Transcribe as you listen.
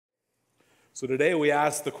So today we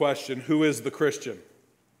ask the question, who is the Christian?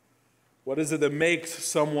 What is it that makes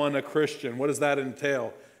someone a Christian? What does that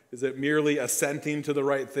entail? Is it merely assenting to the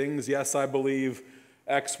right things? Yes, I believe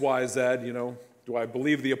X, Y, Z. Do I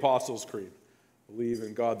believe the Apostles' Creed? Believe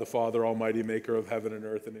in God the Father, Almighty, maker of heaven and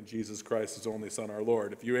earth, and in Jesus Christ, his only Son, our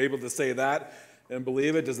Lord. If you're able to say that and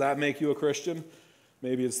believe it, does that make you a Christian?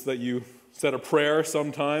 Maybe it's that you said a prayer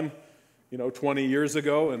sometime, 20 years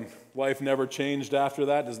ago, and life never changed after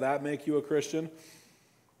that. Does that make you a Christian?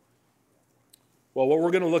 Well, what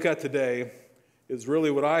we're going to look at today is really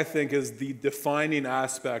what I think is the defining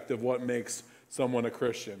aspect of what makes someone a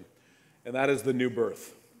Christian, and that is the new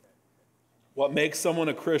birth. What makes someone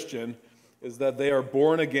a Christian is that they are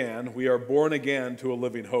born again. We are born again to a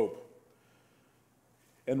living hope.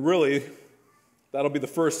 And really, that'll be the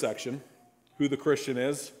first section, who the Christian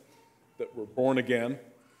is, that we're born again.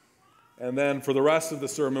 And then for the rest of the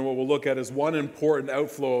sermon, what we'll look at is one important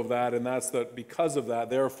outflow of that, and that's that because of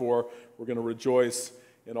that, therefore, we're going to rejoice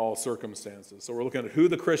in all circumstances. So we're looking at who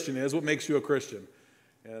the Christian is, what makes you a Christian.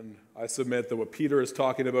 And I submit that what Peter is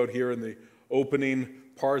talking about here in the opening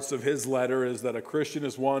parts of his letter is that a Christian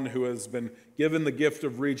is one who has been given the gift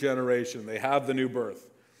of regeneration. They have the new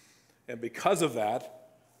birth. And because of that,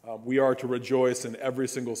 we are to rejoice in every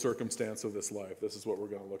single circumstance of this life. This is what we're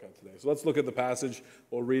going to look at today. So let's look at the passage.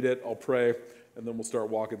 We'll read it, I'll pray, and then we'll start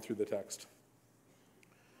walking through the text.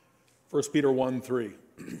 1 Peter 1:3.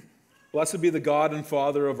 Blessed be the God and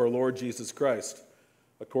Father of our Lord Jesus Christ.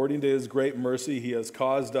 According to his great mercy, he has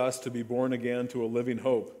caused us to be born again to a living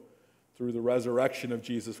hope through the resurrection of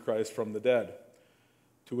Jesus Christ from the dead,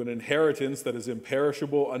 to an inheritance that is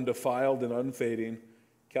imperishable, undefiled, and unfading,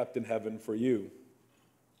 kept in heaven for you,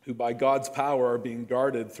 who by God's power are being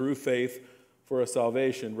guarded through faith for a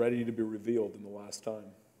salvation ready to be revealed in the last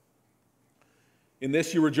time. In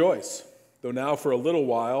this you rejoice, though now for a little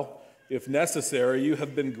while, if necessary, you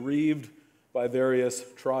have been grieved by various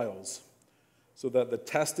trials, so that the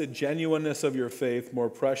tested genuineness of your faith, more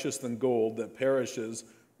precious than gold that perishes,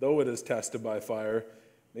 though it is tested by fire,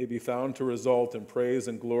 may be found to result in praise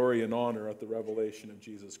and glory and honor at the revelation of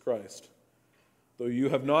Jesus Christ. Though you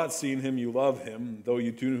have not seen him, you love him. Though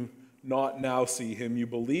you do not now see him, you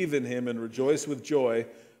believe in him and rejoice with joy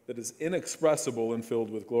that is inexpressible and filled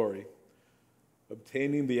with glory,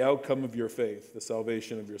 obtaining the outcome of your faith, the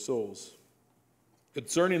salvation of your souls.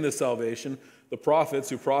 Concerning this salvation, the prophets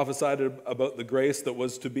who prophesied about the grace that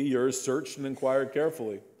was to be yours searched and inquired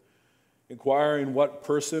carefully, inquiring what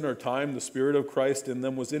person or time the Spirit of Christ in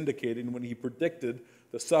them was indicating when he predicted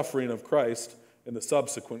the suffering of Christ and the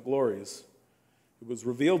subsequent glories. It was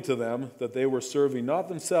revealed to them that they were serving not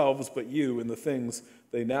themselves but you in the things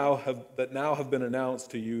that now have been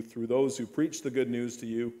announced to you through those who preach the good news to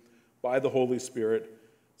you by the Holy Spirit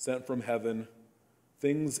sent from heaven,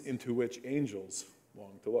 things into which angels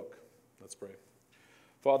long to look. Let's pray.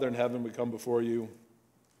 Father in heaven, we come before you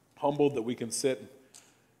humbled that we can sit,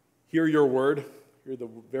 hear your word, hear the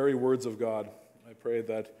very words of God. I pray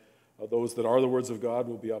that those that are the words of God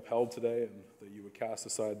will be upheld today and that you would cast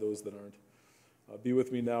aside those that aren't. Be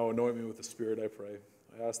with me now, anoint me with the Spirit, I pray.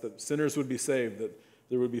 I ask that sinners would be saved, that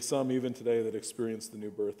there would be some even today that experience the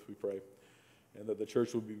new birth, we pray, and that the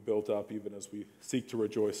church would be built up even as we seek to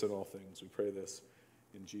rejoice in all things. We pray this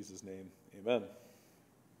in Jesus' name, amen.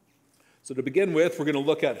 So to begin with, we're going to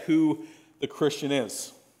look at who the Christian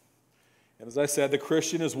is. And as I said, the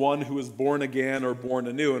Christian is one who is born again or born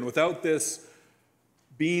anew. And without this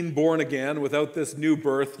being born again, without this new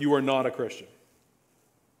birth, you are not a Christian.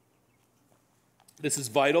 This is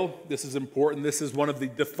vital, this is important, this is one of the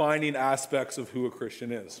defining aspects of who a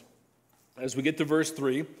Christian is. As we get to verse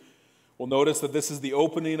 3, we'll notice that this is the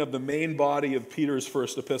opening of the main body of Peter's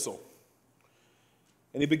first epistle.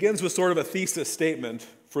 And he begins with sort of a thesis statement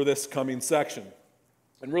for this coming section.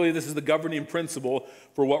 And really, this is the governing principle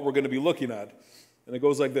for what we're going to be looking at. And it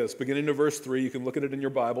goes like this, beginning of verse 3, you can look at it in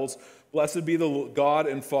your Bibles. Blessed be the God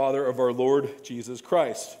and Father of our Lord Jesus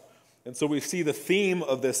Christ. And so we see the theme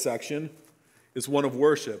of this section is one of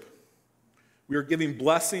worship. We are giving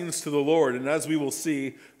blessings to the Lord, and as we will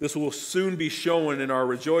see, this will soon be shown in our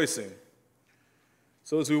rejoicing.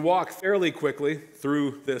 So as we walk fairly quickly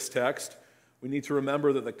through this text, we need to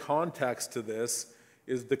remember that the context to this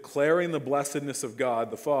is declaring the blessedness of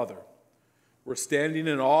God the Father. We're standing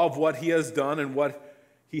in awe of what he has done and what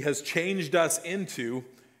he has changed us into,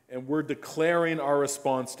 and we're declaring our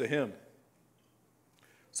response to him.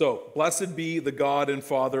 So, blessed be the God and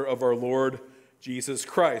Father of our Lord Jesus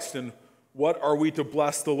Christ. And what are we to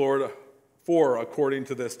bless the Lord for according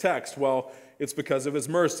to this text? Well, it's because of his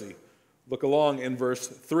mercy. Look along in verse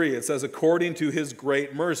 3. It says, according to his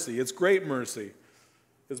great mercy. It's great mercy.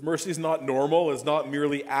 His mercy is not normal, it's not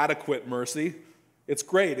merely adequate mercy. It's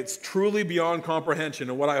great. It's truly beyond comprehension.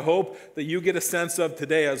 And what I hope that you get a sense of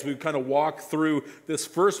today as we kind of walk through this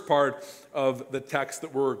first part of the text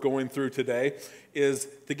that we're going through today is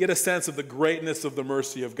to get a sense of the greatness of the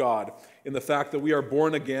mercy of God in the fact that we are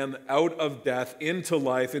born again out of death into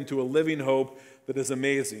life, into a living hope that is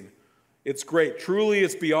amazing. It's great. Truly,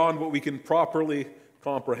 it's beyond what we can properly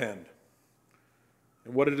comprehend.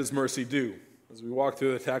 And what did his mercy do? As we walk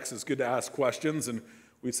through the text, it's good to ask questions, and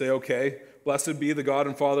we say, okay, blessed be the God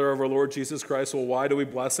and Father of our Lord Jesus Christ. Well, why do we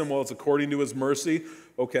bless him? Well, it's according to his mercy.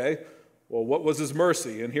 Okay, well, what was his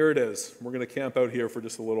mercy? And here it is. We're going to camp out here for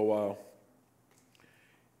just a little while.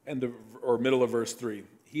 Middle of verse 3.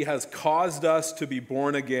 He has caused us to be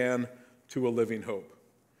born again to a living hope.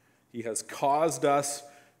 He has caused us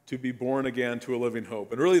to be born again to a living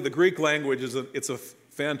hope. And really, the Greek language it's a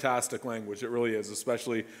fantastic language. It really is,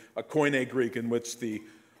 especially a Koine Greek in which the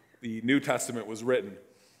New Testament was written.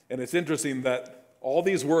 And it's interesting that all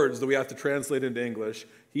these words that we have to translate into English,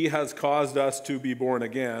 he has caused us to be born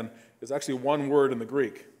again, is actually one word in the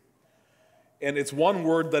Greek. And it's one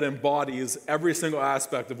word that embodies every single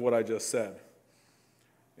aspect of what I just said.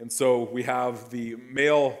 And so we have the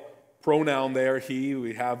male pronoun there, he.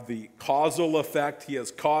 We have the causal effect, he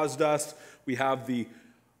has caused us. We have the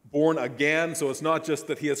born again, so it's not just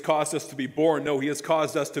that he has caused us to be born. No, he has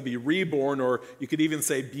caused us to be reborn, or you could even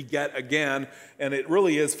say beget again. And it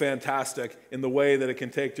really is fantastic in the way that it can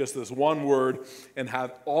take just this one word and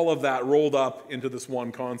have all of that rolled up into this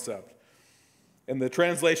one concept. And the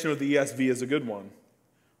translation of the ESV is a good one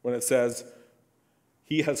when it says,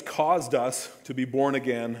 he has caused us to be born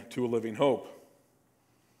again to a living hope.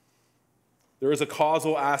 There is a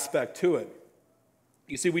causal aspect to it.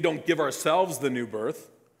 You see, we don't give ourselves the new birth.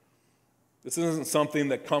 This isn't something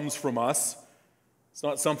that comes from us. It's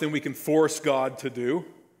not something we can force God to do.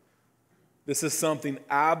 This is something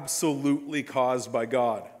absolutely caused by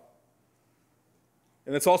God.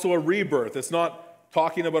 And it's also a rebirth. It's not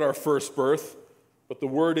talking about our first birth, but the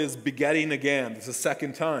word is begetting again. It's a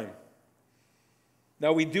second time.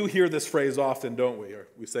 Now, we do hear this phrase often, don't we? Or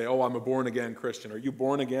we say, oh, I'm a born-again Christian. Are you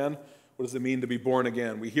born again? What does it mean to be born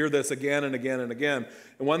again? We hear this again and again and again.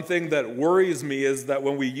 And one thing that worries me is that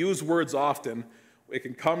when we use words often, it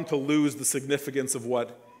can come to lose the significance of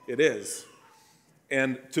what it is.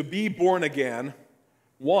 And to be born again,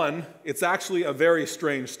 one, it's actually a very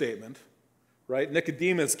strange statement, right?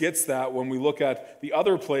 Nicodemus gets that when we look at the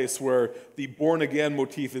other place where the born again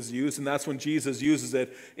motif is used, and that's when Jesus uses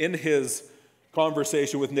it in his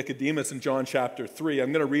conversation with Nicodemus in John chapter 3.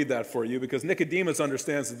 I'm going to read that for you because Nicodemus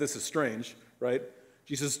understands that this is strange, right?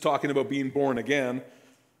 Jesus is talking about being born again.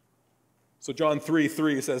 So John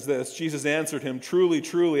 3:3 says this, Jesus answered him, truly,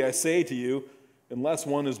 truly, I say to you, unless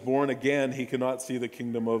one is born again, he cannot see the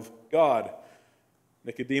kingdom of God.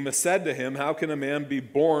 Nicodemus said to him, how can a man be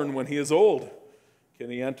born when he is old? Can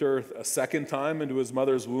he enter a second time into his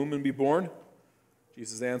mother's womb and be born?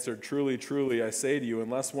 Jesus answered, truly, truly, I say to you,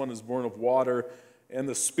 unless one is born of water and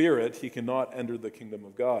the Spirit, he cannot enter the kingdom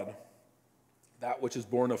of God. That which is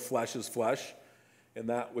born of flesh is flesh, and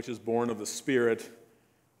that which is born of the Spirit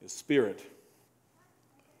is spirit.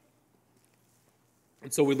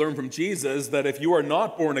 And so we learn from Jesus that if you are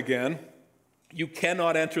not born again, you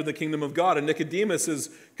cannot enter the kingdom of God. And Nicodemus is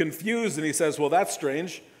confused, and he says, well, that's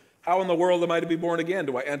strange. How in the world am I to be born again?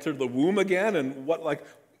 Do I enter the womb again? And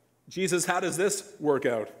Jesus, how does this work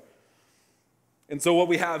out? And so what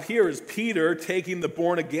we have here is Peter taking the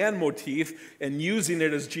born-again motif and using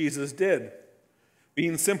it as Jesus did.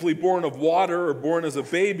 Being simply born of water or born as a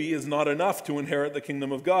baby is not enough to inherit the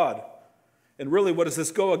kingdom of God. And really, what does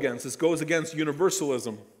this go against? This goes against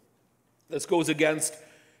universalism. This goes against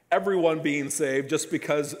everyone being saved just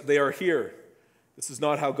because they are here. This is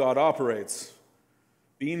not how God operates.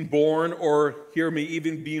 Being born, or hear me,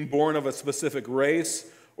 even being born of a specific race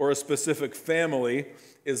or a specific family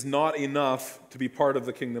is not enough to be part of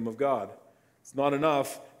the kingdom of God. It's not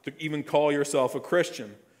enough to even call yourself a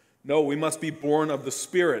Christian. No, we must be born of the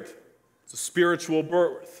Spirit. It's a spiritual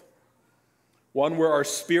birth, one where our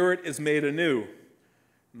spirit is made anew.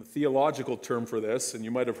 And the theological term for this, and you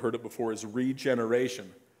might have heard it before, is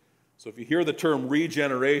regeneration. So if you hear the term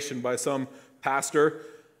regeneration by some pastor,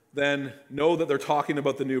 then know that they're talking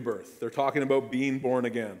about the new birth. They're talking about being born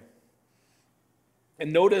again.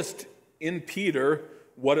 And notice in Peter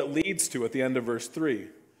what it leads to at the end of verse 3.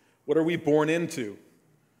 What are we born into?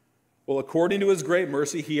 Well, according to his great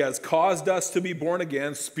mercy, he has caused us to be born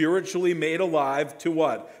again, spiritually made alive to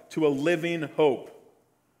what? To a living hope.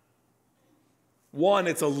 One,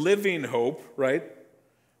 it's a living hope, right?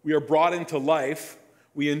 We are brought into life.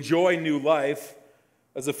 We enjoy new life.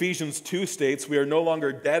 As Ephesians 2 states, we are no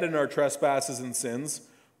longer dead in our trespasses and sins.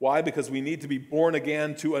 Why? Because we need to be born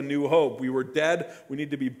again to a new hope. We were dead. We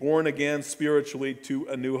need to be born again spiritually to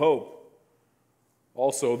a new hope.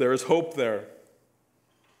 Also, there is hope there.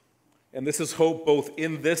 And this is hope both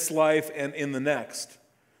in this life and in the next.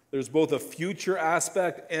 There's both a future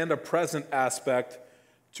aspect and a present aspect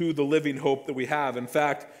to the living hope that we have. In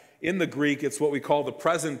fact, in the Greek, it's what we call the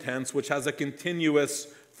present tense, which has a continuous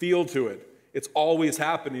feel to it. It's always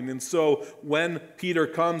happening. And so when Peter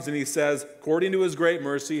comes and he says, according to his great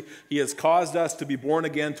mercy, he has caused us to be born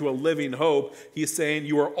again to a living hope, he's saying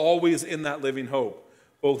you are always in that living hope,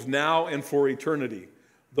 both now and for eternity,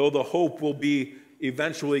 though the hope will be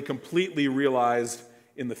eventually completely realized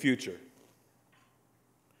in the future.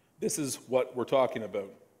 This is what we're talking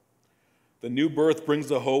about. The new birth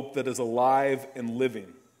brings a hope that is alive and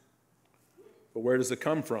living. But where does it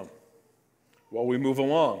come from? Well, we move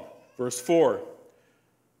along. Just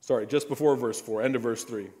before verse 4, end of verse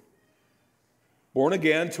 3. Born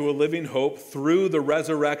again to a living hope through the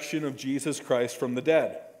resurrection of Jesus Christ from the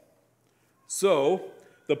dead. So,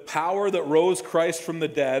 the power that rose Christ from the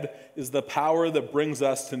dead is the power that brings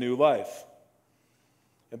us to new life.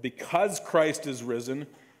 And because Christ is risen,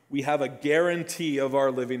 we have a guarantee of our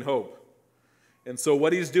living hope. And so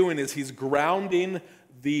what he's doing is he's grounding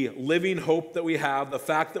the living hope that we have, the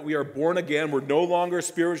fact that we are born again, we're no longer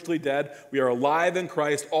spiritually dead, we are alive in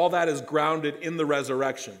Christ, all that is grounded in the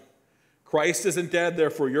resurrection. Christ isn't dead,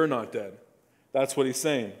 therefore you're not dead. That's what he's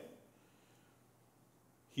saying.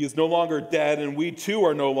 He is no longer dead, and we too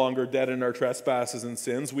are no longer dead in our trespasses and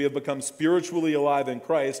sins. We have become spiritually alive in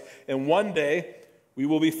Christ, and one day we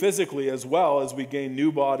will be physically as well as we gain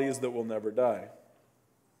new bodies that will never die.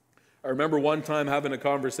 I remember one time having a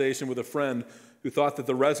conversation with a friend who thought that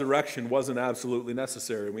the resurrection wasn't absolutely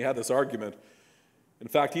necessary. And we had this argument. In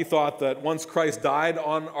fact, he thought that once Christ died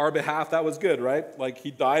on our behalf, that was good, right? Like he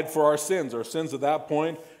died for our sins. Our sins at that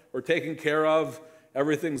point were taken care of.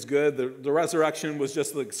 Everything's good. The resurrection was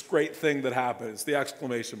just this great thing that happened. It's the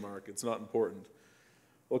exclamation mark. It's not important.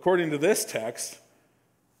 Well, according to this text,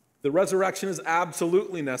 the resurrection is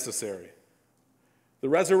absolutely necessary. The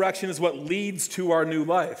resurrection is what leads to our new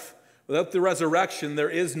life. Without the resurrection, there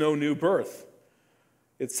is no new birth.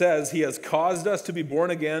 It says, he has caused us to be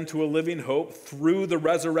born again to a living hope through the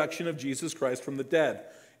resurrection of Jesus Christ from the dead.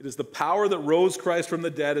 It is the power that rose Christ from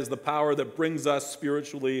the dead is the power that brings us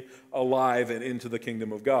spiritually alive and into the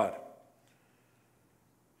kingdom of God.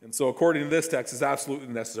 And so according to this text, it's absolutely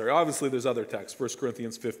necessary. Obviously, there's other texts. 1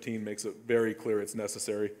 Corinthians 15 makes it very clear it's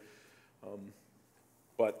necessary.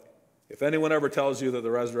 But if anyone ever tells you that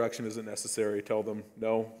the resurrection isn't necessary, tell them,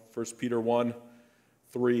 no. 1 Peter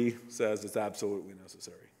 1:3 says it's absolutely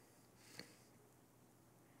necessary.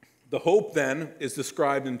 The hope, then, is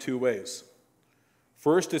described in two ways.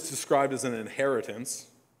 First, it's described as an inheritance.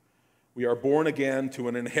 We are born again to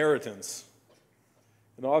an inheritance.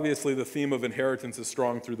 And obviously, the theme of inheritance is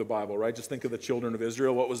strong through the Bible, right? Just think of the children of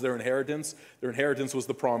Israel. What was their inheritance? Their inheritance was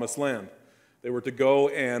the promised land. They were to go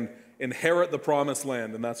and inherit the promised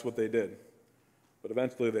land, and that's what they did. But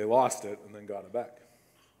eventually they lost it and then got it back.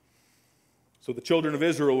 So the children of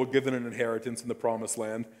Israel were given an inheritance in the promised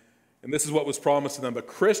land, and this is what was promised to them. But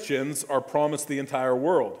Christians are promised the entire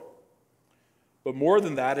world. But more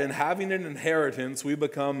than that, in having an inheritance, we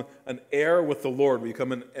become an heir with the Lord. We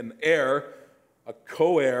become an heir, a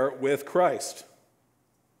co-heir with Christ.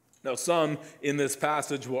 Now, some in this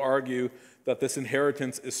passage will argue that this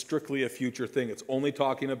inheritance is strictly a future thing. It's only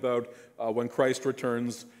talking about when Christ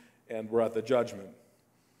returns and we're at the judgment.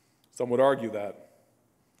 Some would argue that.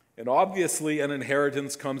 And obviously, an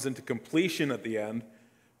inheritance comes into completion at the end,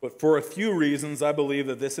 but for a few reasons, I believe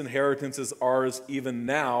that this inheritance is ours even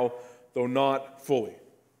now, though not fully.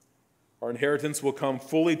 Our inheritance will come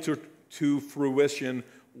fully to fruition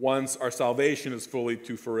once our salvation is fully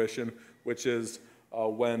to fruition, which is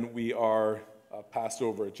when we are passed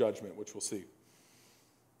over at judgment, which we'll see.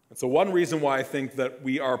 And so one reason why I think that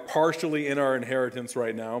we are partially in our inheritance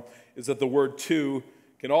right now is that the word to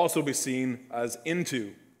can also be seen as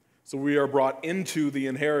into. So we are brought into the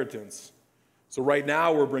inheritance. So right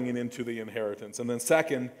now we're bringing into the inheritance. And then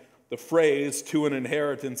second, the phrase to an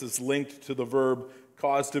inheritance is linked to the verb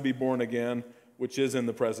caused to be born again, which is in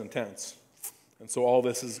the present tense. And so all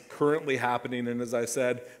this is currently happening, and as I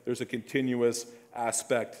said, there's a continuous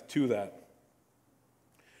aspect to that.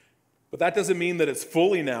 But that doesn't mean that it's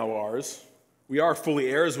fully now ours. We are fully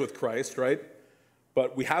heirs with Christ, right?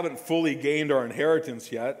 But we haven't fully gained our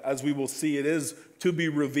inheritance yet. As we will see, it is to be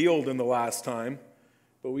revealed in the last time.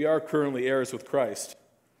 But we are currently heirs with Christ.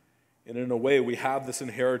 And in a way, we have this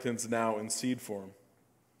inheritance now in seed form.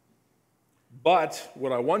 But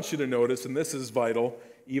what I want you to notice, and this is vital,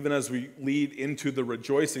 even as we lead into the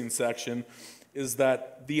rejoicing section, is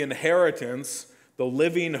that the inheritance, the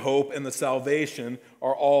living hope, and the salvation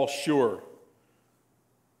are all sure.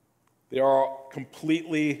 They are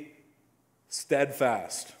completely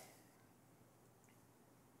steadfast.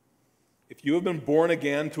 If you have been born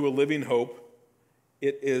again to a living hope,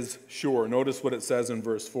 it is sure. Notice what it says in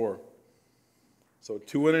verse 4. So,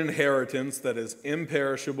 to an inheritance that is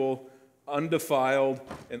imperishable, undefiled,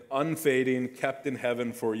 and unfading, kept in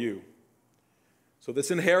heaven for you. So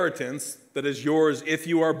this inheritance that is yours if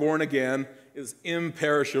you are born again is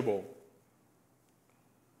imperishable.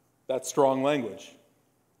 That's strong language.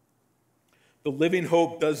 The living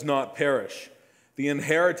hope does not perish. The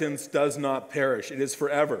inheritance does not perish. It is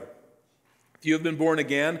forever. If you have been born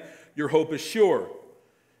again, your hope is sure.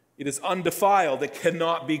 It is undefiled. It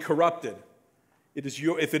cannot be corrupted.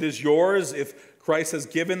 If it is yours, if Christ has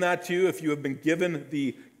given that to you, if you have been given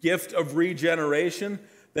the gift of regeneration,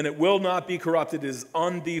 then it will not be corrupted. It is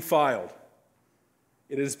undefiled.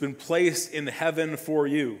 It has been placed in heaven for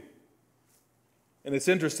you. And it's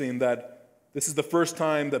interesting that this is the first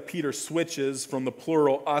time that Peter switches from the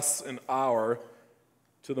plural us and our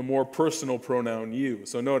to the more personal pronoun you.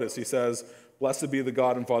 So notice he says, "Blessed be the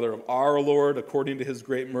God and Father of our Lord. According to his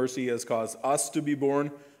great mercy, he has caused us to be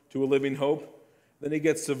born to a living hope." Then he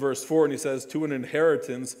gets to verse 4 and he says, "To an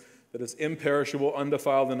inheritance that is imperishable,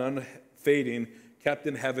 undefiled, and unfading, kept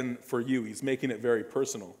in heaven for you." He's making it very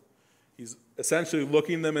personal. He's essentially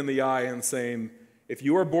looking them in the eye and saying, if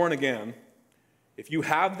you are born again, if you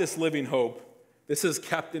have this living hope, this is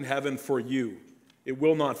kept in heaven for you. It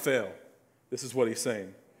will not fail. This is what he's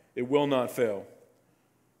saying. It will not fail.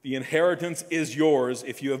 The inheritance is yours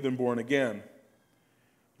if you have been born again.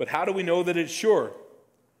 But how do we know that it's sure?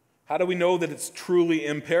 How do we know that it's truly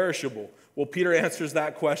imperishable? Well, Peter answers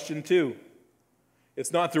that question too.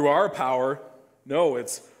 It's not through our power. No,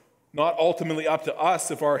 it's not ultimately up to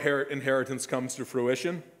us if our inheritance comes to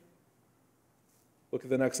fruition. Look at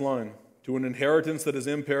the next line. "To an inheritance that is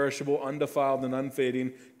imperishable, undefiled, and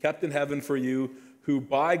unfading, kept in heaven for you, who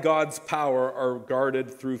by God's power are guarded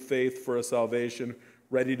through faith for a salvation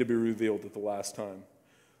ready to be revealed at the last time."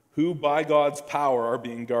 Who by God's power are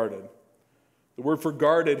being guarded. The word for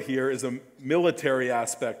guarded here is a military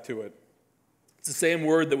aspect to it. It's the same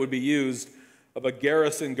word that would be used of a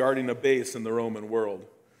garrison guarding a base in the Roman world.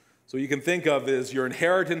 So you can think of it as your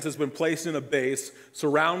inheritance has been placed in a base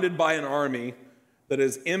surrounded by an army that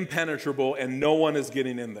is impenetrable and no one is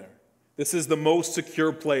getting in there. This is the most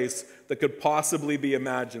secure place that could possibly be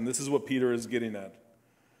imagined. This is what Peter is getting at.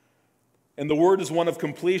 And the word is one of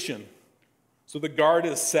completion. So the guard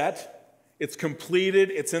is set. It's completed.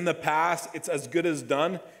 It's in the past. It's as good as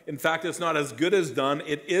done. In fact, it's not as good as done.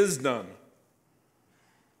 It is done.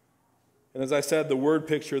 And as I said, the word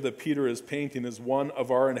picture that Peter is painting is one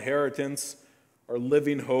of our inheritance, our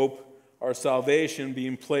living hope, our salvation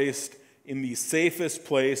being placed in the safest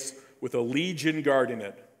place with a legion guarding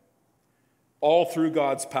it, all through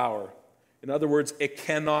God's power. In other words, it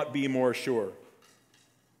cannot be more sure.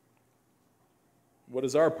 What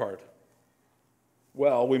is our part?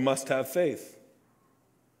 Well, we must have faith.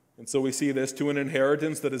 And so we see this: to an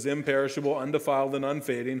inheritance that is imperishable, undefiled, and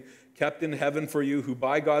unfading, kept in heaven for you, who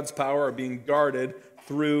by God's power are being guarded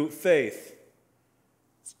through faith.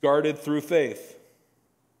 It's guarded through faith.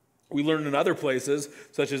 We learn in other places,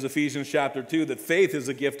 such as Ephesians chapter 2, that faith is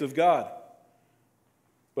a gift of God.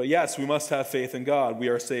 But yes, we must have faith in God. We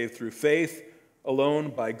are saved through faith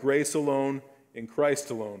alone, by grace alone, in Christ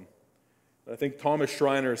alone. I think Thomas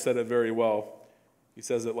Schreiner said it very well. He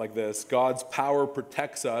says it like this: God's power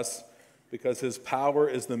protects us because his power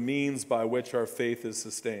is the means by which our faith is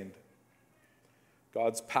sustained.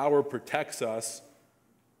 God's power protects us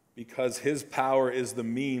because his power is the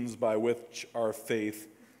means by which our faith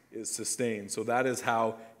is sustained. So that is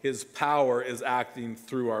how his power is acting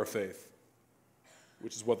through our faith,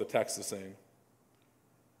 which is what the text is saying.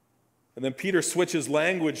 And then Peter switches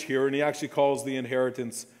language here, and he actually calls the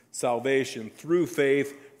inheritance salvation, through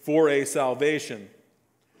faith for a salvation.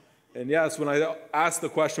 And yes, when I ask the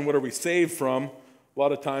question, what are we saved from? A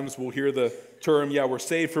lot of times we'll hear the term, we're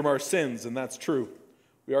saved from our sins, and that's true.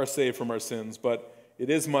 We are saved from our sins, but it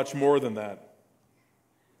is much more than that.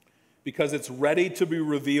 Because it's ready to be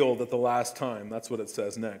revealed at the last time. That's what it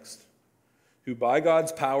says next. Who by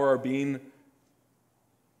God's power are being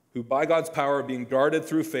guarded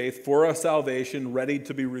through faith for a salvation ready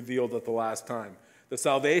to be revealed at the last time. The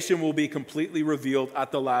salvation will be completely revealed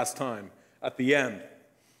at the last time, at the end.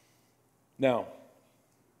 Now,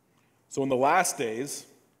 so in the last days,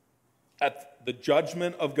 at the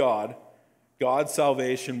judgment of God, God's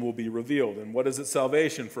salvation will be revealed. And what is it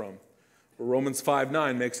salvation from? Well, Romans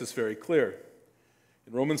 5:9 makes this very clear.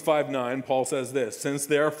 In Romans 5:9, Paul says this, "Since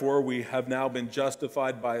therefore we have now been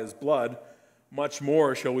justified by his blood, much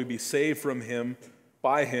more shall we be saved from him,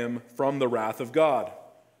 by him, from the wrath of God."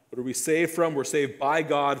 What are we saved from? We're saved by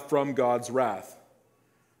God from God's wrath.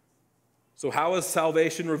 So how is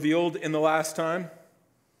salvation revealed in the last time?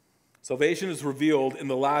 Salvation is revealed in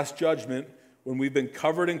the last judgment when we've been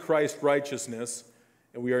covered in Christ's righteousness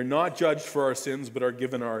and we are not judged for our sins but are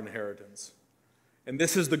given our inheritance. And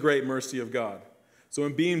this is the great mercy of God. So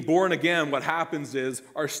in being born again, what happens is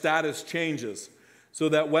our status changes so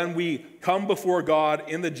that when we come before God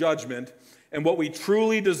in the judgment and what we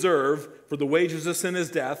truly deserve, for the wages of sin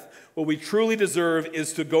is death, what we truly deserve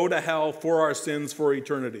is to go to hell for our sins for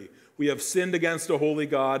eternity. We have sinned against a holy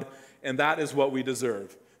God, and that is what we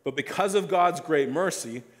deserve. But because of God's great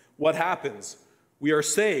mercy, what happens? We are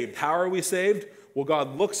saved. How are we saved? Well,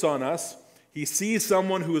 God looks on us. He sees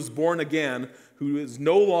someone who is born again, who is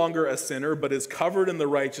no longer a sinner, but is covered in the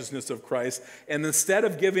righteousness of Christ. And instead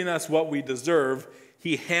of giving us what we deserve,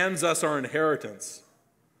 he hands us our inheritance.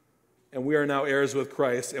 And we are now heirs with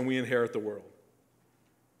Christ, and we inherit the world.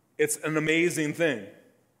 It's an amazing thing.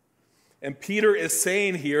 And Peter is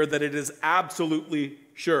saying here that it is absolutely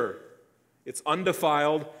sure. It's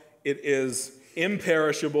undefiled. It is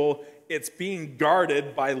imperishable. It's being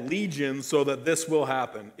guarded by legions so that this will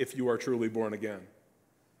happen if you are truly born again.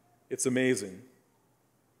 It's amazing.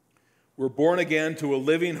 We're born again to a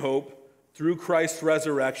living hope through Christ's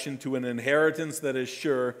resurrection, to an inheritance that is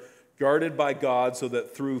sure, guarded by God, so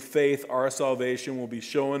that through faith our salvation will be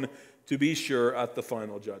shown to be sure at the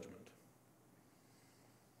final judgment.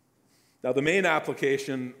 Now, the main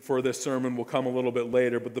application for this sermon will come a little bit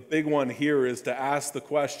later, but the big one here is to ask the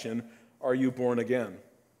question, are you born again?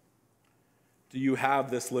 Do you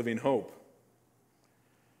have this living hope?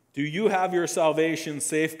 Do you have your salvation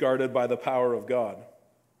safeguarded by the power of God?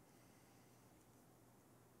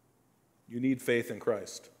 You need faith in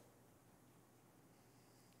Christ.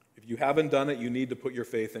 If you haven't done it, you need to put your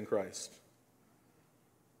faith in Christ.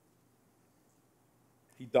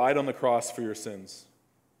 He died on the cross for your sins.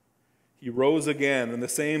 He rose again, and the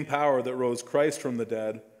same power that rose Christ from the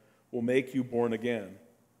dead will make you born again.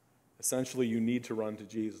 Essentially, you need to run to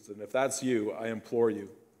Jesus. And if that's you, I implore you,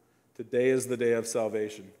 today is the day of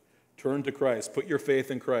salvation. Turn to Christ. Put your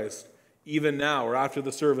faith in Christ. Even now or after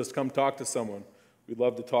the service, come talk to someone. We'd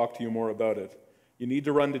love to talk to you more about it. You need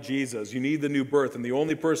to run to Jesus. You need the new birth, and the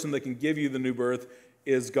only person that can give you the new birth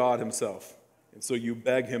is God himself. And so you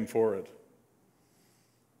beg him for it.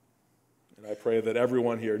 And I pray that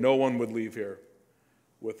everyone here, no one would leave here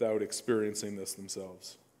without experiencing this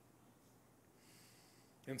themselves.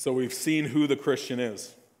 And so we've seen who the Christian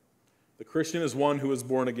is. The Christian is one who is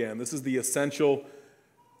born again. This is the essential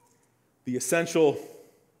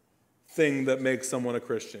thing that makes someone a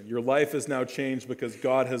Christian. Your life is now changed because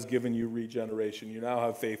God has given you regeneration. You now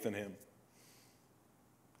have faith in him.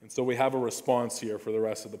 And so we have a response here for the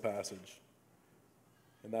rest of the passage.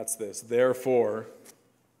 And that's this. Therefore,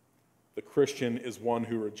 the Christian is one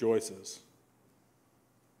who rejoices.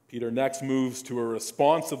 Peter next moves to a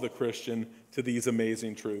response of the Christian to these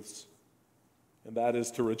amazing truths. And that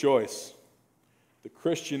is to rejoice. The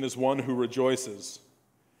Christian is one who rejoices.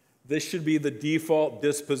 This should be the default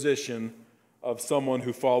disposition of someone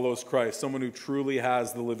who follows Christ, someone who truly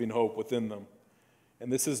has the living hope within them.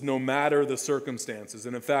 And this is no matter the circumstances.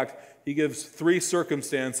 And in fact, he gives 3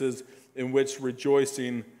 circumstances in which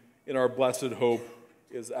rejoicing in our blessed hope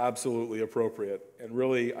is absolutely appropriate. And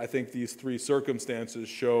really, I think these 3 circumstances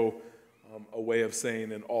show a way of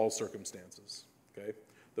saying in all circumstances. Okay?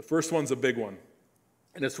 The first one's a big one.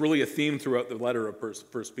 And it's really a theme throughout the letter of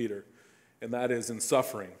 1 Peter. And that is in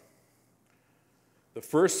suffering. The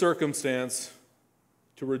first circumstance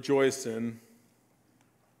to rejoice in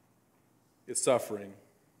is suffering.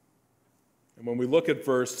 And when we look at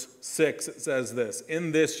verse 6, it says this,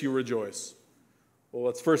 "In this you rejoice." Well,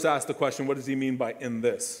 let's first ask the question, what does he mean by "in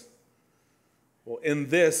this"? Well, "in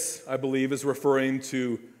this," I believe, is referring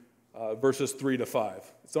to verses 3 to 5.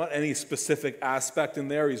 It's not any specific aspect in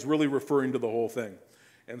there. He's really referring to the whole thing.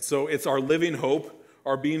 And so it's our living hope,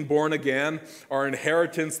 our being born again, our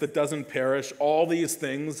inheritance that doesn't perish, all these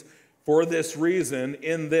things. For this reason,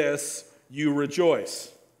 in this you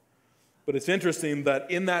rejoice. But it's interesting that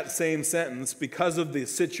in that same sentence, because of the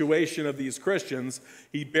situation of these Christians,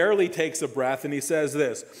 he barely takes a breath and he says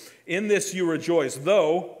this, "In this you rejoice,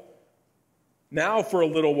 though now for a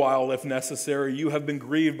little while, if necessary, you have been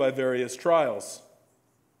grieved by various trials."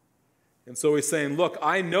 And so he's saying, look,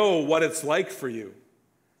 I know what it's like for you.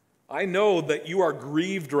 I know that you are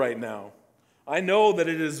grieved right now. I know that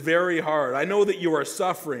it is very hard. I know that you are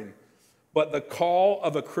suffering. But the call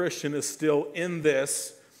of a Christian is still in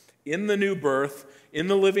this, in the new birth, in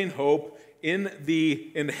the living hope, in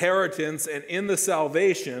the inheritance, and in the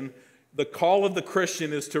salvation. The call of the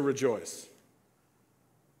Christian is to rejoice.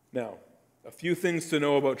 Now, a few things to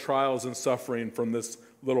know about trials and suffering from this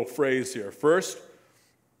little phrase here. First,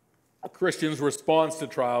 a Christian's response to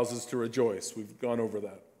trials is to rejoice. We've gone over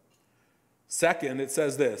that. Second, it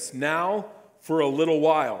says this, now for a little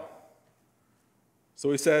while.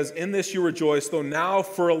 So he says, in this you rejoice, though now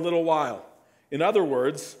for a little while. In other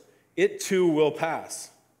words, it too will pass.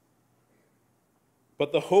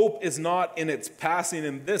 But the hope is not in its passing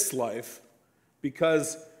in this life,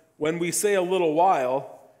 because when we say a little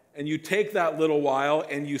while, and you take that little while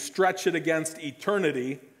and you stretch it against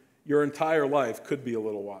eternity, your entire life could be a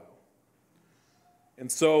little while.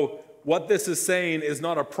 And so what this is saying is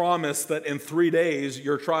not a promise that in 3 days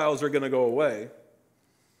your trials are going to go away.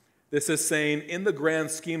 This is saying, in the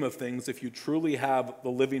grand scheme of things, if you truly have the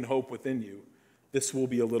living hope within you, this will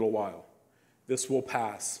be a little while. This will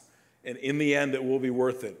pass. And in the end, it will be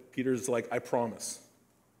worth it. Peter's like, I promise.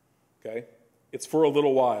 Okay? It's for a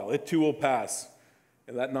little while. It too will pass.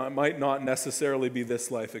 And that might not necessarily be this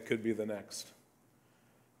life. It could be the next.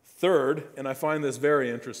 Third, and I find this very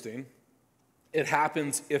interesting, it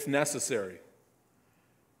happens if necessary.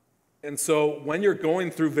 And so when you're going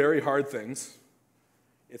through very hard things,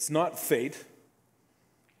 it's not fate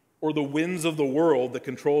or the winds of the world that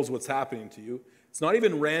controls what's happening to you. It's not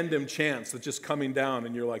even random chance that's just coming down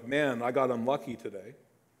and you're like, man, I got unlucky today.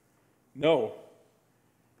 No.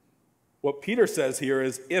 What Peter says here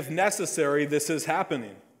is, if necessary, this is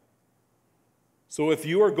happening. So if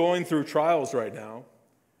you are going through trials right now,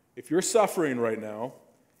 if you're suffering right now,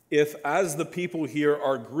 if as the people here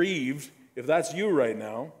are grieved, if that's you right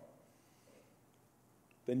now,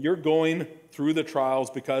 then you're going through the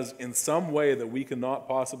trials because in some way that we cannot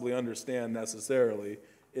possibly understand necessarily,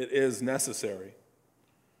 it is necessary.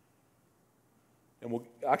 And we'll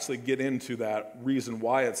actually get into that reason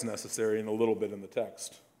why it's necessary in a little bit in the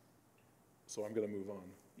text. So I'm going to move on,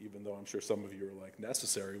 even though I'm sure some of you are like,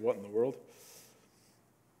 necessary, what in the world?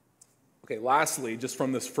 Okay, lastly, just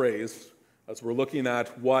from this phrase, as we're looking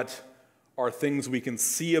at what are things we can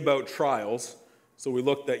see about trials, so we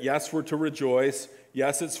looked at, yes, we're to rejoice.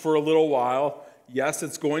 Yes, it's for a little while. Yes,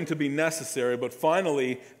 it's going to be necessary. But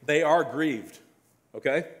finally, they are grieved.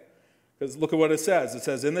 Okay? Because look at what it says. It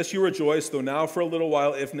says, in this you rejoice, though now for a little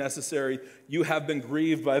while, if necessary, you have been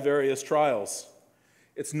grieved by various trials.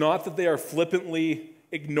 It's not that they are flippantly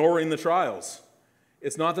ignoring the trials.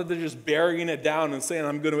 It's not that they're just burying it down and saying,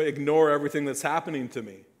 I'm going to ignore everything that's happening to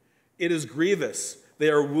me. It is grievous. They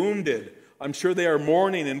are wounded. I'm sure they are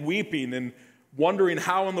mourning and weeping and wondering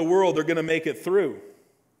how in the world they're going to make it through.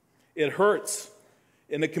 It hurts,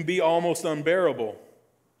 and it can be almost unbearable.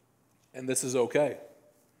 And this is okay.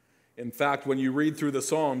 In fact, when you read through the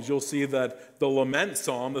Psalms, you'll see that the lament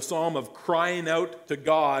psalm, the psalm of crying out to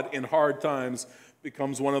God in hard times,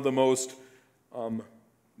 becomes one of the most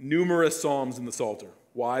numerous psalms in the Psalter.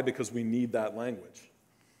 Why? Because we need that language.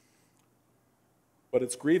 But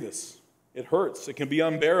it's grievous. It hurts. It can be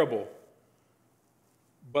unbearable.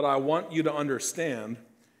 But I want you to understand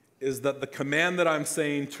is that the command that I'm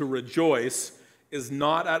saying to rejoice is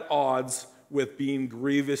not at odds with being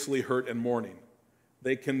grievously hurt and mourning.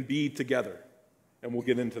 They can be together, and we'll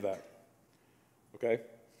get into that. Okay?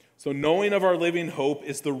 So knowing of our living hope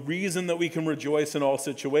is the reason that we can rejoice in all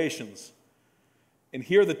situations. And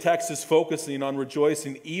here the text is focusing on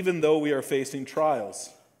rejoicing even though we are facing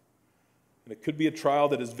trials. And it could be a trial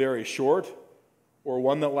that is very short or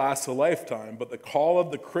one that lasts a lifetime, but the call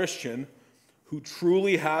of the Christian who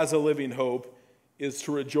truly has a living hope is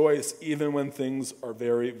to rejoice even when things are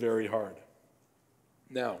very, very hard.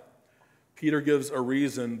 Now, Peter gives a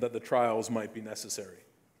reason that the trials might be necessary.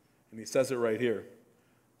 And he says it right here.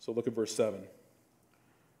 So look at verse 7.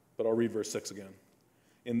 But I'll read verse 6 again.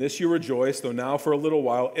 In this you rejoice, though now for a little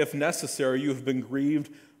while, if necessary, you have been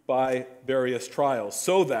grieved by various trials.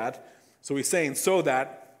 So he's saying,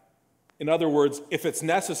 in other words, if it's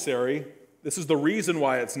necessary, this is the reason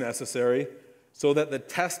why it's necessary, so that the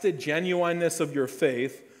tested genuineness of your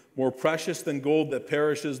faith, more precious than gold that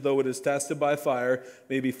perishes though it is tested by fire,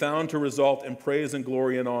 may be found to result in praise and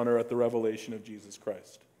glory and honor at the revelation of Jesus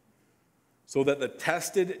Christ. So that the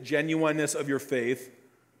tested genuineness of your faith,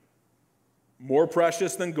 more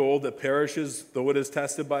precious than gold that perishes though it is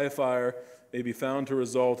tested by fire, may be found to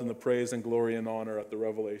result in the praise and glory and honor at the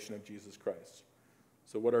revelation of Jesus Christ.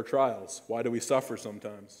 So what are trials? Why do we suffer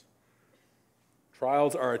sometimes?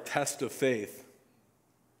 Trials are a test of faith,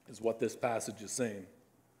 is what this passage is saying.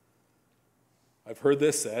 I've heard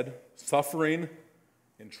this said, suffering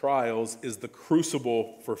and trials is the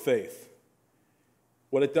crucible for faith.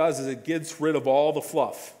 What it does is it gets rid of all the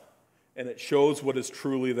fluff, and it shows what is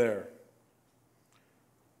truly there.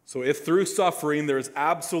 So if through suffering there is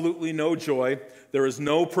absolutely no joy, there is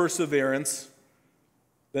no perseverance,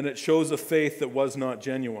 then it shows a faith that was not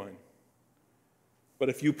genuine. But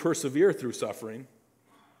if you persevere through suffering,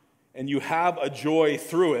 and you have a joy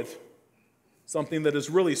through it, something that is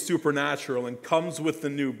really supernatural and comes with the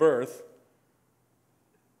new birth,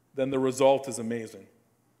 then the result is amazing.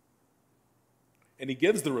 And he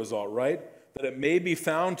gives the result, right? That it may be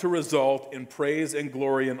found to result in praise and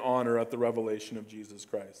glory and honor at the revelation of Jesus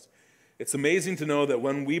Christ. It's amazing to know that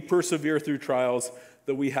when we persevere through trials,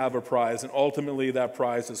 that we have a prize, and ultimately that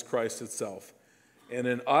prize is Christ itself. And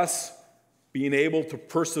in us being able to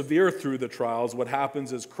persevere through the trials, what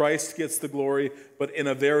happens is Christ gets the glory, but in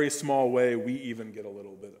a very small way, we even get a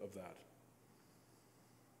little bit of that.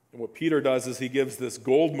 And what Peter does is he gives this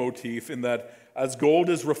gold motif in that as gold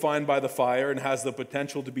is refined by the fire and has the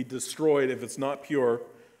potential to be destroyed if it's not pure,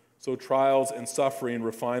 so trials and suffering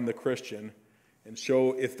refine the Christian and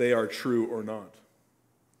show if they are true or not.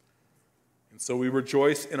 And so we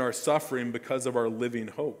rejoice in our suffering because of our living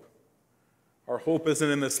hope. Our hope isn't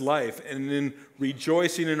in this life, and in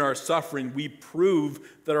rejoicing in our suffering, we prove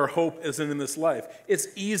that our hope isn't in this life. It's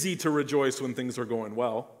easy to rejoice when things are going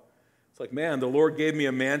well. It's like, man, the Lord gave me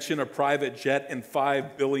a mansion, a private jet, and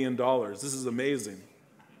 $5 billion. This is amazing.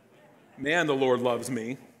 Man, the Lord loves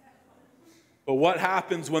me. But what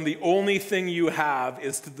happens when the only thing you have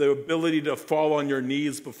is the ability to fall on your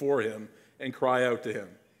knees before him and cry out to him?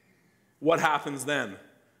 What happens then?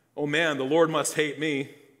 Oh man, the Lord must hate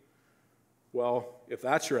me. Well, if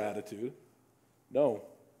that's your attitude, no.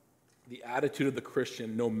 The attitude of the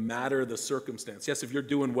Christian, no matter the circumstance. Yes, if you're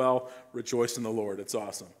doing well, rejoice in the Lord. It's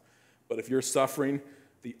awesome. But if you're suffering,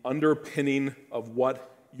 the underpinning of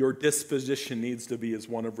what your disposition needs to be is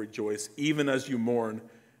one of rejoice, even as you mourn,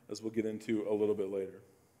 as we'll get into a little bit later.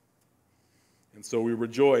 And so we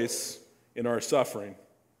rejoice in our suffering.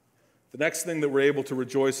 The next thing that we're able to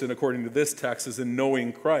rejoice in, according to this text, is in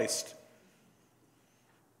knowing Christ.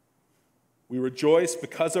 We rejoice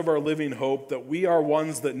because of our living hope that we are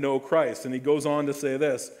ones that know Christ. And he goes on to say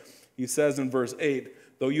this. He says in verse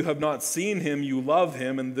 8, though you have not seen him, you love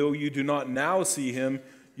him, and though you do not now see him,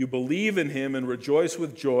 you believe in him and rejoice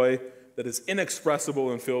with joy that is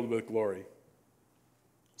inexpressible and filled with glory.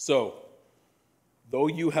 So, though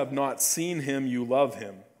you have not seen him, you love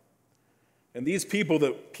him. And these people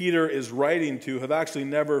that Peter is writing to have actually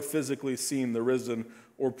never physically seen the risen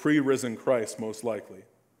or pre-risen Christ, most likely.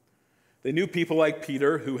 They knew people like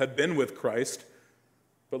Peter who had been with Christ,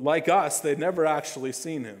 but like us, they'd never actually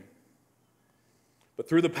seen him. But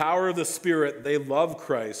through the power of the Spirit, they love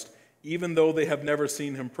Christ, even though they have never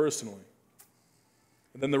seen him personally.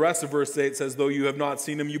 And then the rest of verse 8 says, though you have not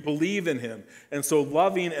seen him, you believe in him. And so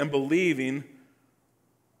loving and believing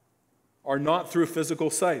are not through physical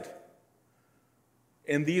sight.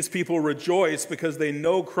 And these people rejoice because they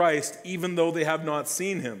know Christ, even though they have not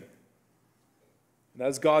seen him. And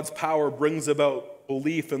as God's power brings about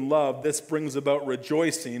belief and love, this brings about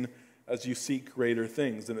rejoicing as you seek greater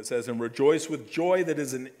things. And it says, and rejoice with joy that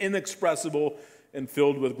is inexpressible and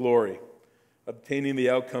filled with glory, obtaining the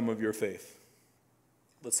outcome of your faith,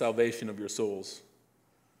 the salvation of your souls.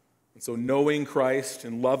 And so knowing Christ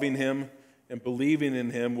and loving him and believing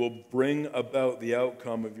in him will bring about the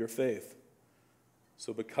outcome of your faith.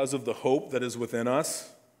 So because of the hope that is within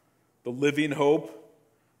us, the living hope,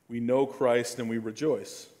 we know Christ and we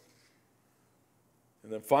rejoice.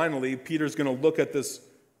 And then finally, Peter's going to look at this,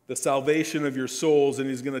 the salvation of your souls, and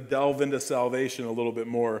he's going to delve into salvation a little bit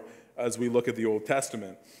more as we look at the Old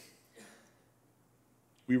Testament.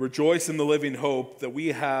 We rejoice in the living hope that we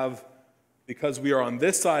have, because we are on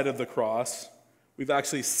this side of the cross, we've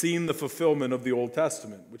actually seen the fulfillment of the Old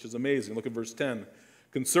Testament, which is amazing. Look at verse 10.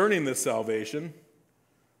 Concerning this salvation,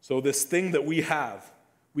 so this thing that we have,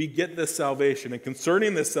 we get this salvation. And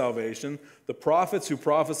concerning this salvation, the prophets who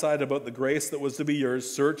prophesied about the grace that was to be yours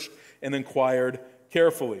searched and inquired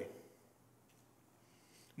carefully.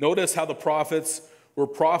 Notice how the prophets were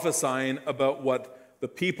prophesying about what the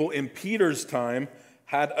people in Peter's time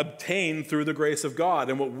had obtained through the grace of God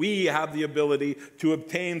and what we have the ability to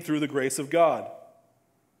obtain through the grace of God.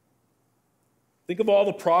 Think of all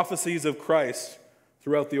the prophecies of Christ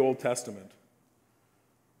throughout the Old Testament.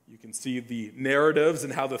 You can see the narratives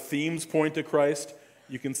and how the themes point to Christ.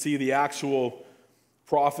 You can see the actual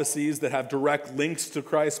prophecies that have direct links to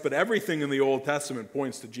Christ, but everything in the Old Testament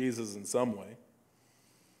points to Jesus in some way.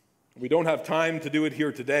 We don't have time to do it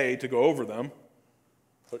here today to go over them,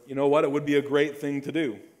 But you know what? It would be a great thing to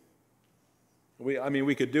do.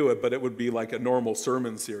 We could do it, but it would be like a normal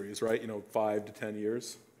sermon series, right? 5 to 10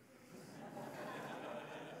 years.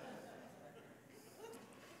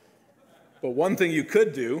 But one thing you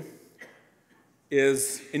could do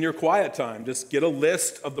is, in your quiet time, just get a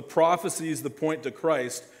list of the prophecies that point to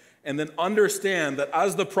Christ, and then understand that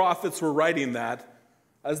as the prophets were writing that,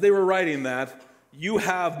 you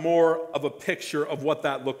have more of a picture of what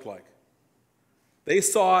that looked like. They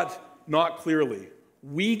saw it not clearly.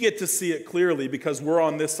 We get to see it clearly because we're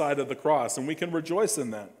on this side of the cross, and we can rejoice in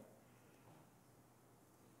that.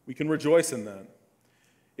 We can rejoice in that.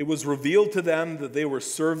 It was revealed to them that they were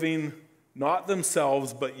serving not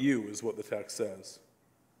themselves, but you, is what the text says.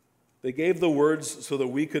 They gave the words so that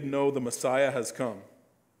we could know the Messiah has come.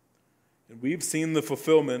 And we've seen the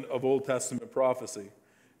fulfillment of Old Testament prophecy.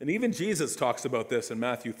 And even Jesus talks about this in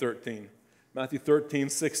Matthew 13. Matthew 13,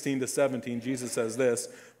 16 to 17, Jesus says this,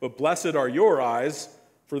 "But blessed are your eyes,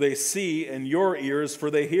 for they see, and your ears, for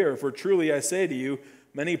they hear. For truly I say to you,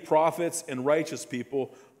 many prophets and righteous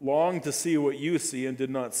people longed to see what you see and did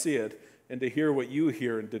not see it, and to hear what you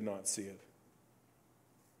hear and did not see it."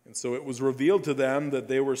 And so it was revealed to them that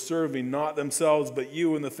they were serving not themselves but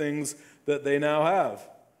you and the things that they now have.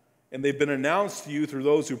 And they've been announced to you through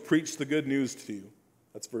those who preach the good news to you.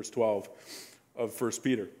 That's verse 12 of 1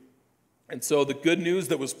 Peter. And so the good news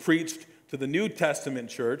that was preached to the New Testament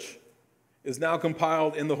church is now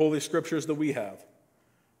compiled in the Holy Scriptures that we have.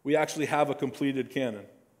 We actually have a completed canon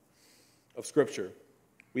of Scripture.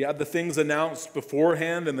 We have the things announced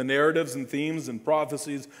beforehand in the narratives and themes and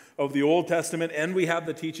prophecies of the Old Testament, and we have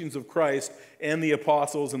the teachings of Christ and the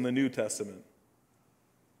apostles in the New Testament.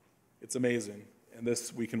 It's amazing, and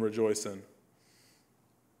this we can rejoice in.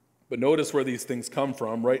 But notice where these things come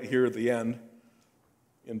from. Right here at the end,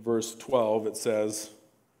 in verse 12, it says,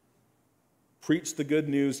 "Preach the good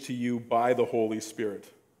news to you by the Holy Spirit,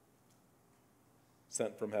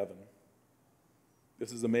 sent from heaven."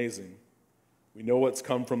 This is amazing. We know what's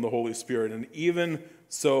come from the Holy Spirit. And even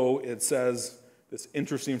so, it says this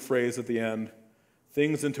interesting phrase at the end,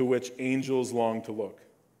 "things into which angels long to look."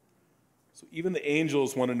 So even the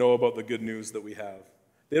angels want to know about the good news that we have.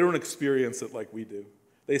 They don't experience it like we do.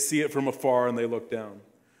 They see it from afar and they look down.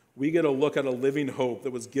 We get a look at a living hope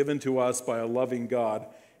that was given to us by a loving God,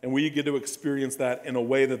 and we get to experience that in a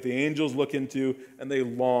way that the angels look into, and they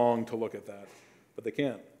long to look at that, but they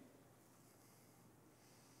can't.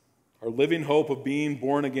 Our living hope of being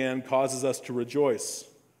born again causes us to rejoice.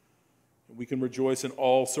 We can rejoice in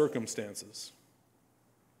all circumstances.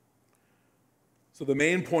 So the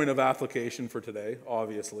main point of application for today,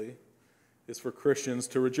 obviously, is for Christians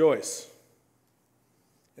to rejoice.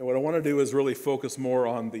 And what I want to do is really focus more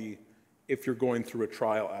on the if you're going through a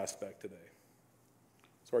trial aspect today.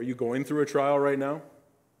 So are you going through a trial right now?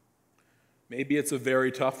 Maybe it's a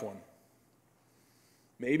very tough one.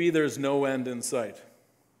 Maybe there's no end in sight.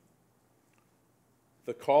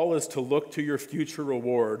 The call is to look to your future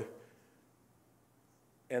reward,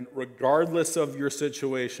 and regardless of your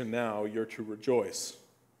situation now, you're to rejoice.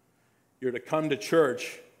 You're to come to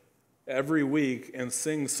church every week and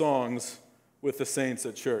sing songs with the saints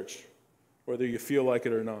at church, whether you feel like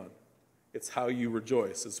it or not. It's how you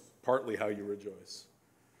rejoice. It's partly how you rejoice.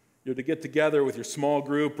 You're to get together with your small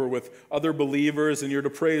group or with other believers, and you're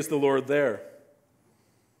to praise the Lord there.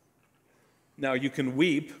 Now, you can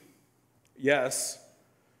weep, yes,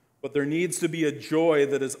 but there needs to be a joy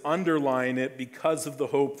that is underlying it because of the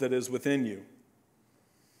hope that is within you.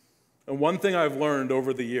 And one thing I've learned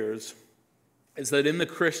over the years is that in the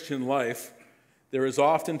Christian life, there is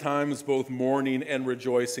oftentimes both mourning and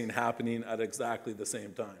rejoicing happening at exactly the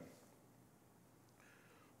same time.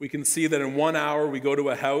 We can see that in 1 hour we go to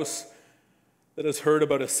a house that has heard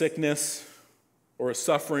about a sickness or a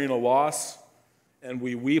suffering, a loss, and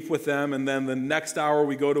we weep with them, and then the next hour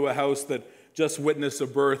we go to a house that just witnessed a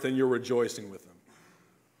birth and you're rejoicing with them.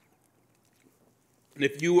 And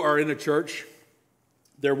if you are in a church,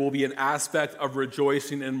 there will be an aspect of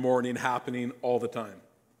rejoicing and mourning happening all the time.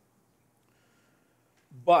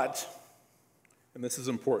 But, and this is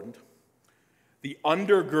important, the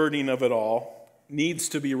undergirding of it all needs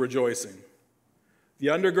to be rejoicing. The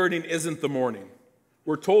undergirding isn't the mourning.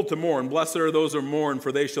 We're told to mourn. Blessed are those who mourn,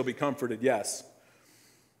 for they shall be comforted, yes.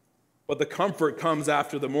 But the comfort comes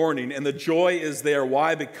after the mourning, and the joy is there.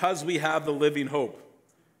 Why? Because we have the living hope.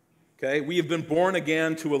 Okay? We have been born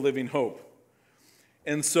again to a living hope.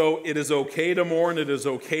 And so it is okay to mourn, it is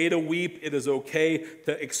okay to weep, it is okay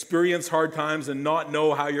to experience hard times and not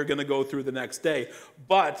know how you're going to go through the next day.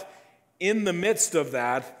 But in the midst of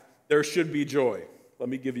that, there should be joy. Let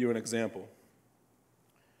me give you an example.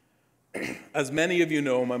 As many of you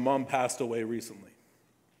know, my mom passed away recently.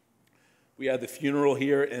 We had the funeral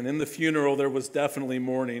here, and in the funeral there was definitely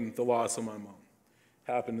mourning the loss of my mom.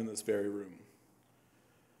 It happened in this very room.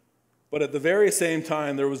 But at the very same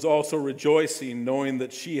time, there was also rejoicing knowing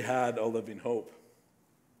that she had a living hope.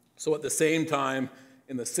 So at the same time,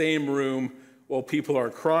 in the same room, while people are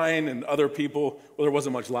crying and other people, well, there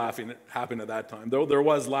wasn't much laughing happening at that time, though there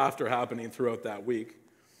was laughter happening throughout that week.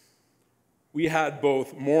 We had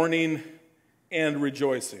both mourning and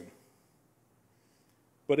rejoicing.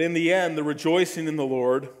 But in the end, the rejoicing in the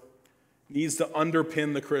Lord needs to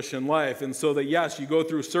underpin the Christian life. And so that, yes, you go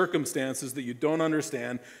through circumstances that you don't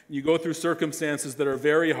understand, you go through circumstances that are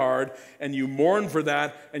very hard, and you mourn for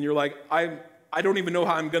that, and you're like, I don't even know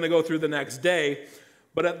how I'm going to go through the next day.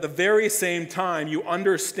 But at the very same time, you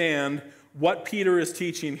understand what Peter is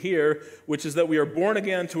teaching here, which is that we are born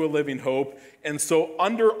again to a living hope. And so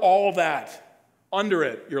under all that, under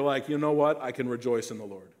it, you're like, you know what? I can rejoice in the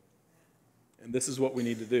Lord. And this is what we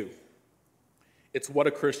need to do. It's what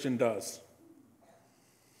a Christian does.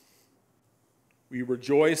 We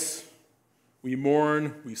rejoice, we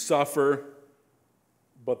mourn, we suffer,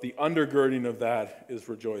 but the undergirding of that is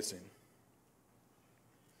rejoicing.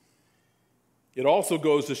 It also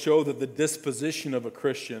goes to show that the disposition of a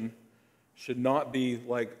Christian should not be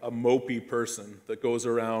like a mopey person that goes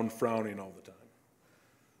around frowning all the time.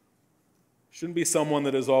 Shouldn't be someone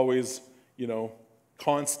that is always,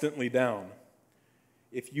 constantly down.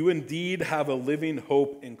 If you indeed have a living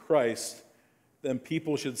hope in Christ, then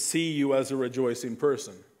people should see you as a rejoicing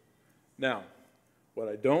person. Now, what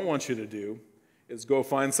I don't want you to do is go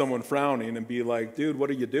find someone frowning and be like, dude, what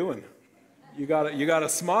are you doing? You gotta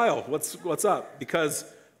smile. What's up? Because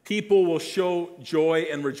people will show joy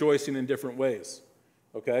and rejoicing in different ways.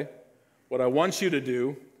 Okay? What I want you to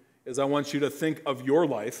do is I want you to think of your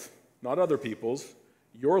life, not other people's,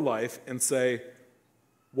 your life, and say,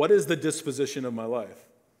 what is the disposition of my life?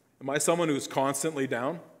 Am I someone who's constantly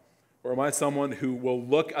down? Or am I someone who will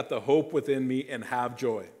look at the hope within me and have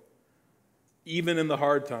joy? Even in the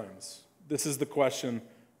hard times. This is the question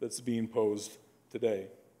that's being posed today.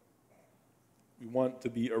 We want to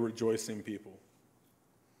be a rejoicing people.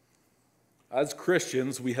 As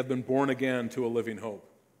Christians, we have been born again to a living hope.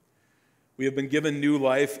 We have been given new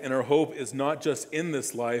life, and our hope is not just in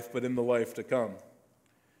this life, but in the life to come.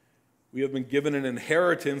 We have been given an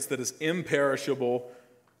inheritance that is imperishable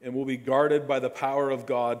and will be guarded by the power of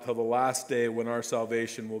God till the last day when our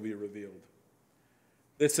salvation will be revealed.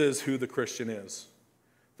 This is who the Christian is.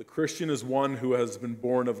 The Christian is one who has been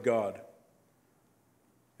born of God.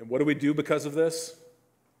 And what do we do because of this?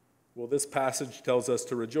 Well, this passage tells us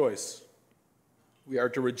to rejoice. We are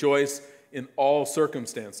to rejoice in all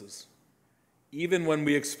circumstances, even when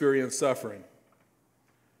we experience suffering.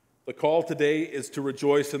 The call today is to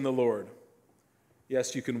rejoice in the Lord.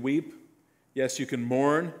 Yes, you can weep. Yes, you can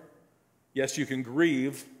mourn. Yes, you can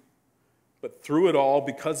grieve. But through it all,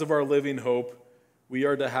 because of our living hope, we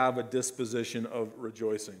are to have a disposition of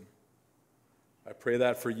rejoicing. I pray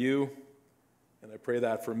that for you. And I pray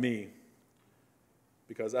that for me,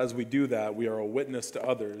 because as we do that, we are a witness to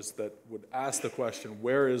others that would ask the question,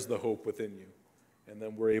 where is the hope within you? And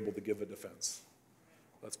then we're able to give a defense.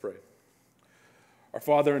 Let's pray. Our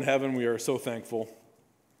Father in heaven, we are so thankful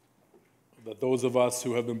that those of us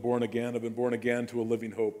who have been born again to a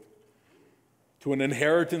living hope, to an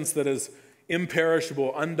inheritance that is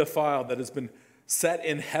imperishable, undefiled, that has been set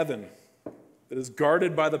in heaven, that is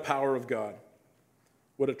guarded by the power of God.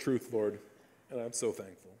 What a truth, Lord. And I'm so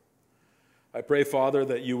thankful. I pray, Father,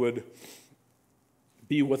 that you would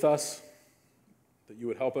be with us, that you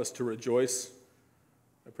would help us to rejoice.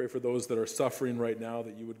 I pray for those that are suffering right now,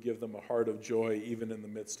 that you would give them a heart of joy even in the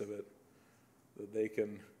midst of it, that they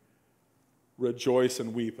can rejoice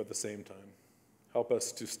and weep at the same time. Help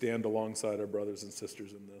us to stand alongside our brothers and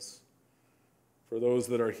sisters in this. For those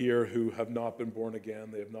that are here who have not been born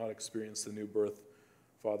again, they have not experienced the new birth,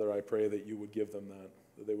 Father, I pray that you would give them that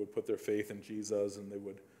they would put their faith in Jesus and they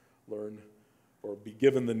would learn or be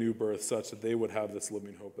given the new birth such that they would have this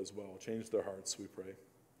living hope as well. Change their hearts, we pray.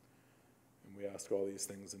 And we ask all these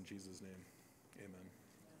things in Jesus' name. Amen.